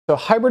So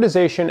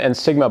hybridization and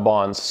sigma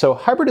bonds. So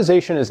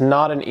hybridization is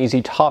not an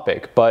easy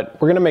topic, but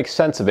we're going to make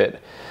sense of it.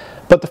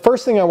 But the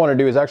first thing I want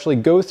to do is actually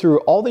go through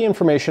all the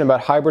information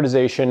about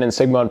hybridization and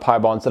sigma and pi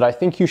bonds that I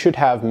think you should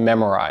have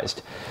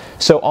memorized.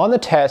 So on the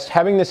test,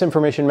 having this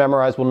information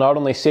memorized will not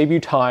only save you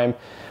time,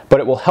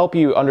 but it will help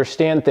you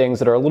understand things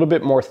that are a little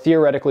bit more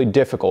theoretically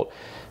difficult.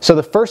 So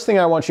the first thing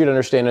I want you to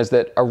understand is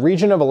that a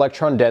region of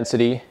electron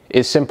density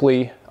is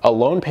simply a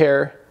lone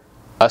pair,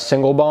 a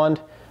single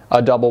bond,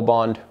 a double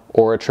bond,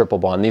 or a triple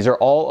bond. These are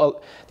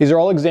all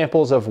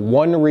examples of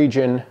one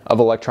region of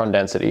electron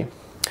density.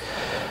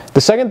 The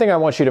second thing I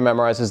want you to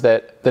memorize is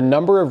that the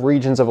number of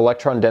regions of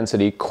electron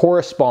density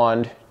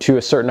correspond to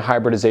a certain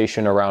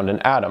hybridization around an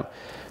atom.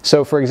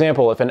 So for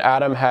example, if an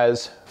atom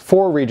has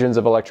 4 regions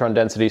of electron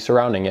density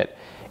surrounding it,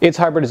 its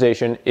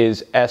hybridization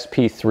is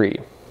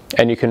sp3.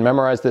 And you can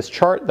memorize this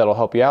chart, that'll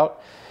help you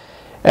out.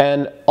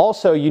 And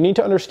also you need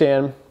to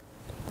understand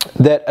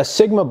that a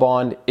sigma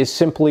bond is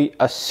simply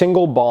a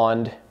single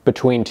bond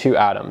between 2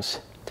 atoms.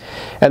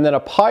 And then a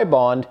pi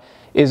bond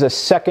is a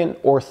second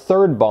or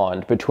third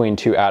bond between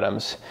 2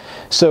 atoms.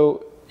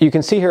 So you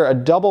can see here a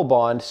double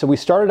bond. So we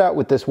started out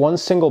with this one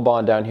single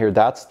bond down here,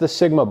 that's the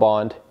sigma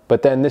bond,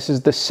 but then this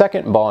is the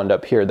second bond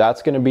up here,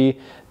 that's going to be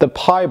the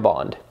pi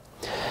bond.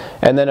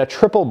 And then a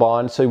triple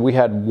bond, so we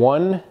had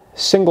one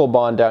single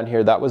bond down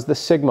here, that was the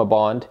sigma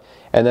bond,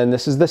 and then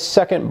this is the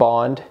second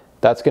bond,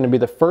 that's going to be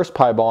the first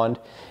pi bond,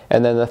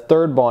 and then the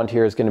third bond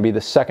here is going to be the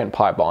second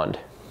pi bond.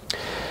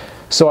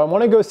 So I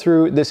want to go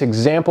through this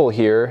example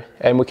here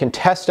and we can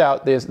test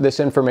out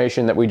this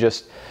information that we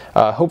just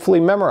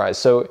hopefully memorized.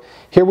 So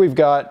here we've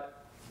got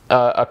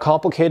a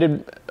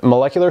complicated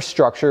molecular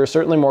structure,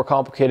 certainly more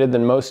complicated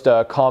than most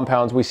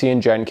compounds we see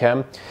in Gen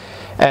Chem.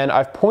 And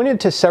I've pointed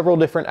to several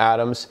different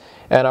atoms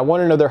and I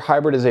want to know their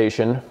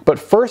hybridization. But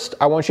first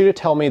I want you to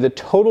tell me the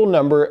total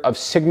number of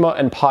sigma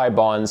and pi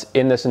bonds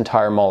in this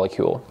entire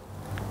molecule.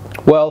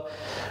 Well,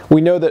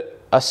 we know that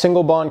a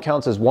single bond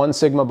counts as 1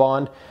 sigma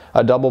bond,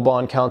 a double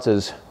bond counts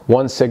as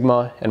 1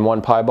 sigma and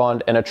 1 pi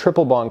bond, and a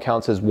triple bond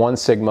counts as 1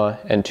 sigma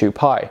and 2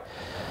 pi.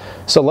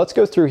 So let's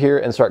go through here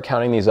and start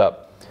counting these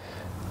up.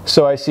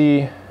 So I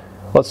see,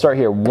 let's start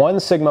here,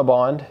 1 sigma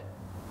bond,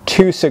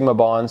 2 sigma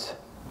bonds,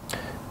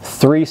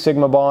 3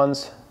 sigma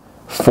bonds,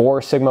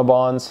 4 sigma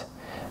bonds.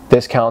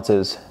 This counts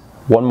as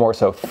one more,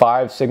 so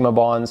 5 sigma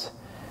bonds,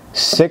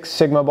 6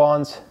 sigma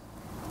bonds,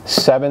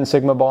 7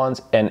 sigma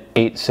bonds, and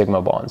 8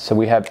 sigma bonds. So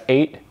we have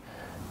 8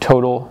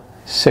 total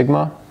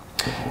sigma.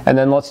 And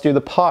then let's do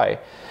the pi.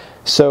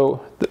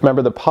 So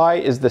remember, the pi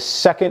is the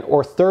second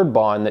or third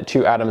bond that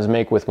 2 atoms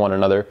make with one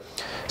another.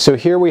 So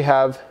here we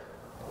have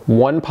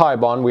 1 pi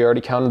bond. We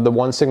already counted the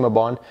 1 sigma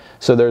bond.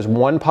 So there's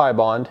 1 pi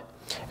bond.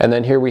 And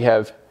then here we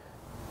have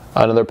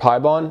another pi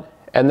bond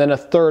and then a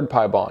third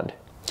pi bond.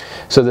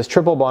 So this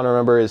triple bond,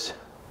 remember, is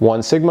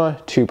 1 sigma,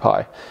 2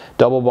 pi.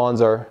 Double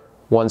bonds are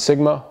 1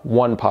 sigma,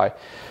 1 pi.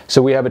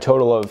 So we have a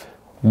total of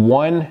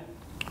 1,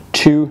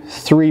 2,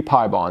 3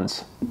 pi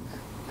bonds.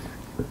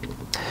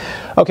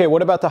 Okay,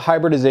 what about the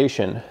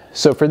hybridization?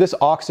 So for this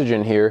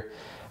oxygen here,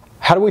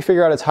 how do we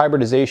figure out its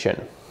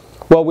hybridization?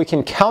 Well, we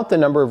can count the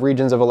number of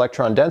regions of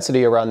electron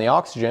density around the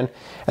oxygen,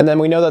 and then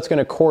we know that's going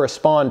to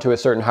correspond to a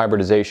certain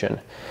hybridization.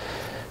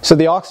 So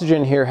the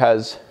oxygen here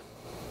has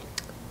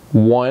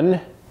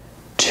 1,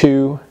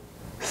 2,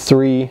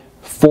 3,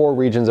 4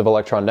 regions of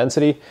electron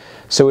density,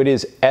 so it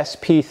is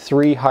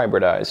sp3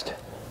 hybridized.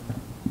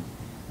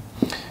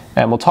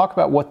 And we'll talk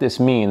about what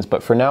this means,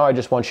 but for now I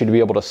just want you to be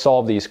able to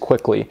solve these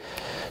quickly.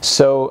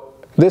 So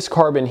this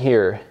carbon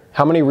here,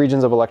 how many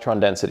regions of electron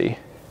density?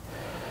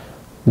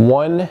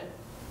 1,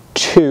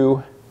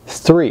 2,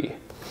 3.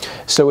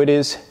 So it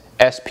is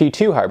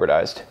sp2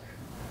 hybridized.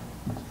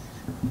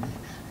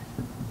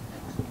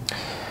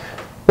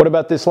 What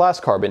about this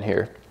last carbon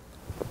here?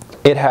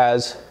 It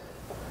has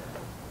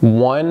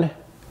 1,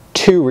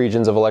 2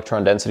 regions of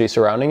electron density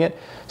surrounding it,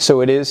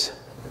 so it is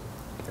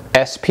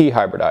sp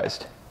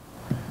hybridized.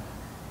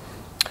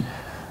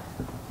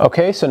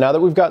 Okay, so now that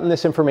we've gotten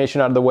this information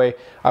out of the way,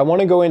 I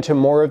want to go into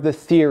more of the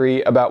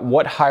theory about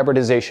what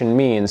hybridization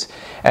means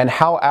and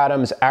how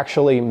atoms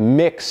actually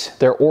mix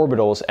their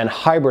orbitals and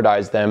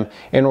hybridize them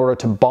in order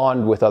to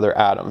bond with other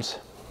atoms.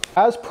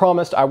 As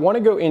promised, I want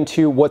to go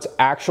into what's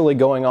actually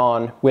going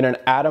on when an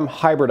atom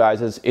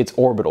hybridizes its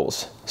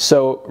orbitals.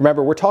 So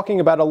remember, we're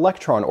talking about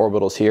electron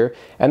orbitals here,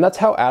 and that's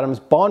how atoms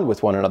bond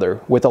with one another,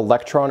 with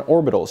electron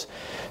orbitals.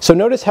 So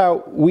notice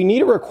how we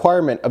need a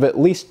requirement of at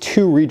least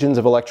 2 regions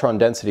of electron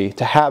density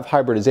to have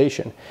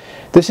hybridization.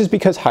 This is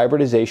because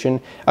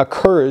hybridization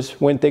occurs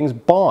when things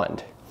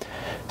bond.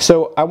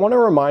 So I want to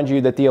remind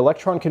you that the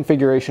electron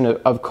configuration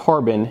of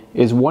carbon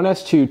is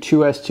 1s2,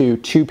 2s2,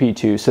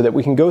 2p2, so that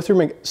we can go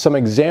through some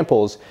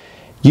examples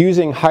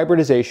using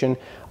hybridization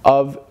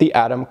of the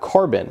atom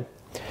carbon.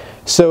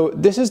 So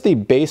this is the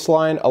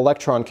baseline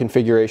electron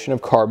configuration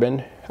of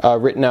carbon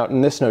written out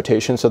in this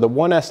notation. So the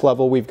 1s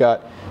level, we've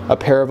got a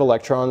pair of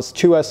electrons,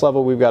 2s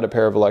level, we've got a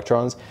pair of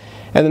electrons,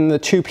 and then the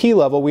 2p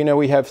level, we know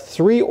we have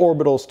 3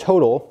 orbitals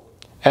total,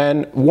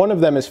 and one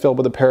of them is filled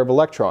with a pair of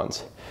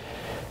electrons.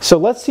 So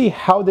let's see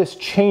how this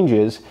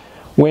changes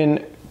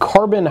when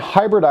carbon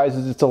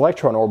hybridizes its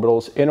electron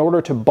orbitals in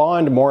order to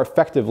bond more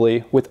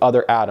effectively with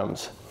other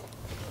atoms.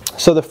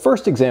 So the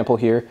first example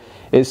here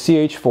is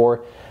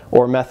CH4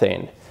 or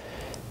methane.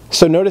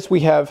 So notice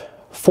we have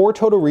 4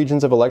 total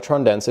regions of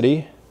electron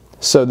density.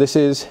 So this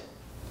is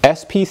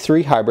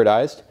sp3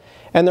 hybridized,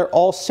 and they're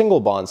all single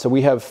bonds. So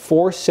we have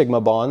 4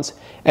 sigma bonds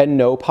and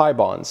no pi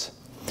bonds.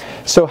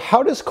 So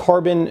how does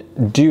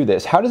carbon do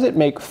this? How does it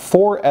make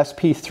 4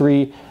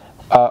 sp3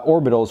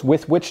 orbitals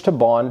with which to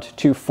bond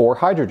to 4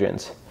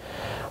 hydrogens?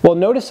 Well,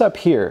 notice up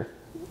here,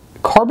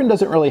 carbon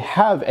doesn't really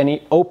have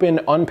any open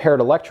unpaired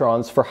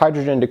electrons for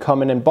hydrogen to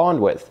come in and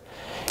bond with.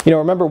 You know,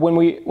 remember when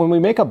we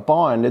make a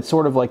bond, it's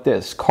sort of like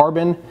this.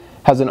 Carbon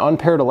has an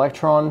unpaired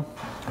electron,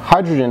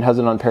 hydrogen has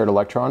an unpaired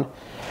electron,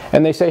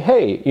 and they say,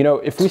 hey, you know,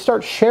 if we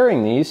start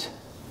sharing these,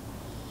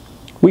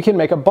 we can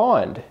make a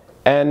bond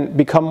and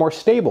become more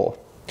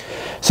stable.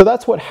 So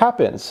that's what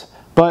happens.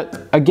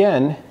 But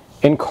again,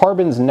 in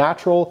carbon's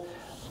natural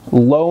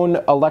lone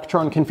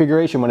electron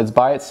configuration, when it's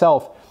by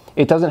itself,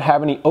 it doesn't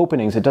have any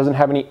openings, it doesn't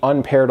have any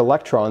unpaired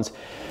electrons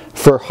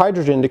for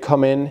hydrogen to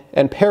come in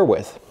and pair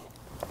with,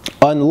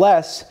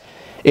 unless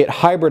it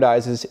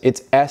hybridizes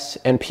its s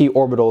and p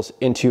orbitals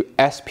into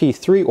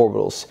sp3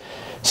 orbitals.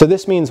 So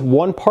this means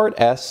 1 part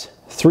s,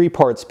 3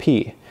 parts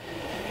p.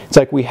 It's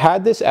like we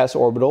had this s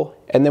orbital,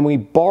 and then we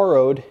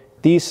borrowed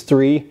these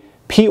 3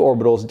 p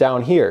orbitals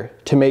down here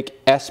to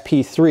make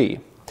sp3.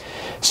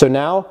 So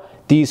now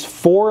these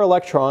 4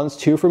 electrons,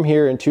 2 from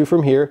here and 2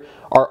 from here,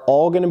 are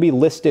all going to be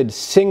listed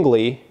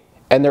singly,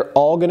 and they're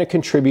all going to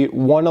contribute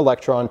 1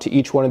 electron to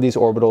each one of these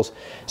orbitals,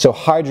 so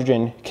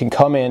hydrogen can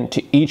come in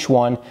to each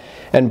one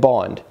and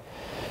bond.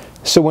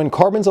 So when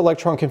carbon's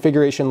electron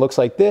configuration looks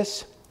like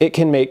this, it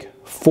can make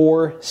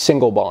 4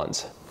 single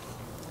bonds.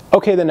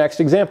 Okay, the next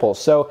example.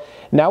 So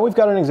now we've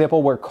got an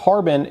example where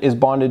carbon is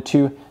bonded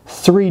to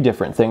 3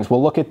 different things.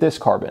 We'll look at this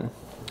carbon.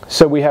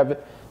 So we have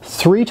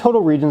 3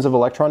 total regions of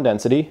electron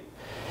density.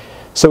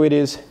 So it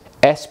is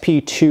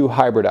sp2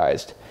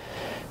 hybridized.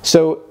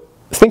 So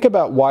think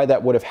about why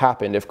that would have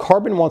happened. If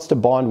carbon wants to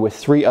bond with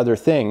 3 other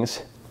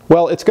things,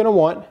 well, it's going to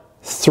want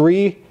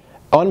 3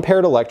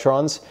 unpaired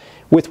electrons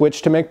with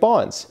which to make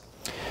bonds.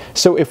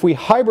 So if we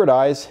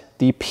hybridize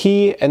the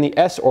p and the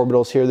s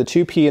orbitals here, the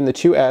 2p and the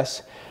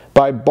 2s,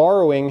 by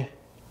borrowing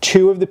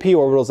 2 of the p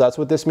orbitals, that's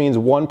what this means,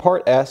 1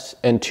 part s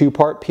and 2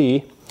 part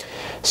p.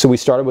 So we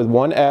started with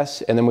 1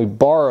 s, and then we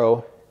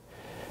borrow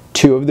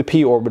 2 of the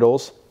p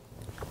orbitals.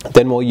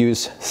 Then we'll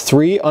use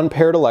 3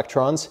 unpaired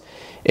electrons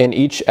in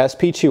each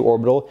sp2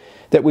 orbital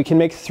that we can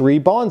make 3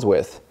 bonds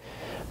with.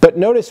 But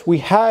notice we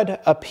had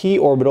a p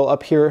orbital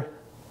up here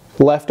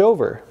left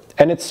over,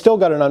 and it's still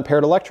got an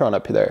unpaired electron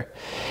up there.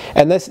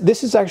 And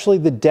this is actually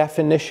the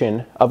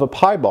definition of a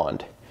pi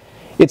bond.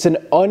 It's an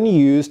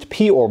unused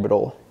p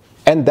orbital,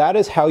 and that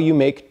is how you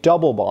make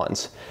double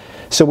bonds.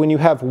 So when you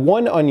have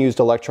 1 unused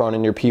electron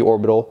in your p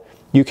orbital,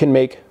 you can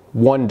make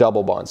 1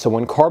 double bond. So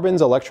when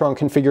carbon's electron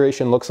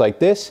configuration looks like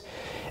this,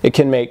 it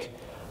can make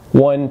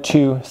 1,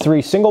 2,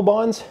 3 single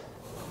bonds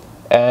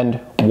and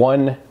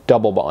 1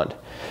 double bond.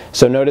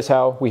 So notice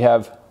how we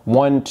have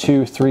 1,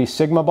 2, 3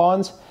 sigma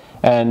bonds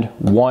and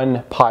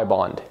 1 pi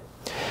bond.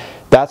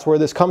 That's where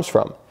this comes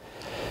from.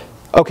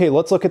 Okay,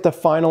 let's look at the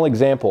final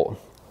example.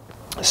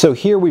 So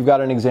here we've got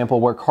an example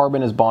where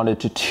carbon is bonded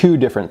to 2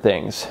 different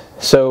things.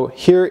 So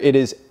here it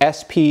is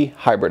sp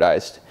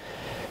hybridized.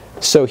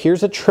 So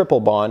here's a triple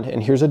bond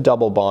and here's a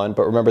double bond,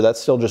 but remember that's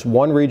still just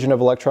 1 region of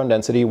electron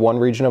density, 1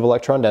 region of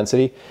electron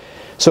density.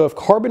 So if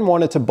carbon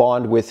wanted to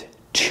bond with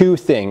 2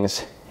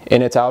 things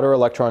in its outer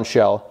electron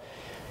shell,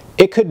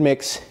 it could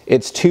mix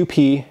its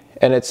 2p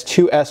and its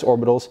 2s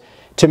orbitals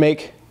to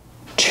make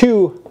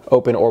 2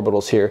 open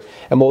orbitals here.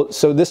 And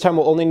so this time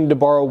we'll only need to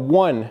borrow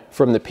 1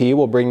 from the p.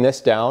 We'll bring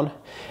this down,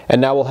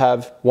 and now we'll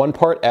have 1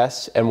 part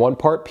s and 1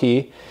 part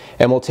p,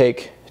 and we'll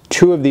take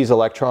 2 of these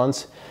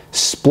electrons,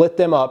 split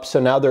them up, so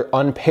now they're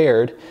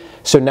unpaired.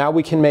 So now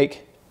we can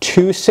make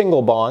 2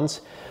 single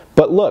bonds,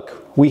 but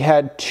look, we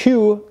had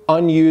 2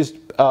 unused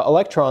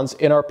electrons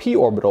in our p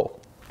orbital.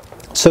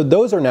 So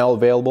those are now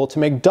available to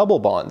make double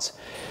bonds,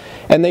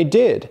 and they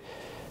did.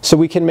 So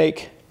we can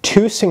make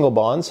 2 single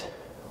bonds,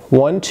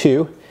 1,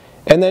 2,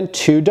 and then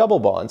 2 double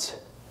bonds.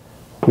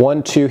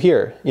 1, 2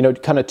 here, you know,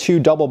 kind of 2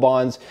 double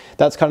bonds.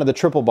 That's kind of the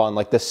triple bond,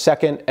 like the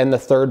second and the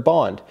third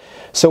bond.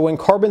 So when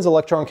carbon's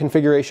electron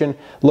configuration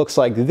looks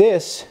like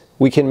this,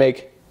 we can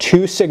make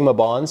 2 sigma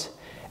bonds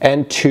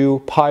and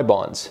 2 pi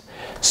bonds.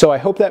 So I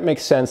hope that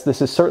makes sense.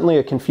 This is certainly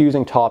a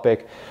confusing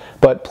topic,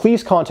 but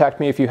please contact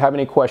me if you have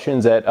any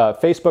questions at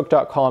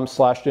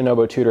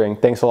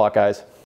facebook.com/denovotutoring. Thanks a lot, guys.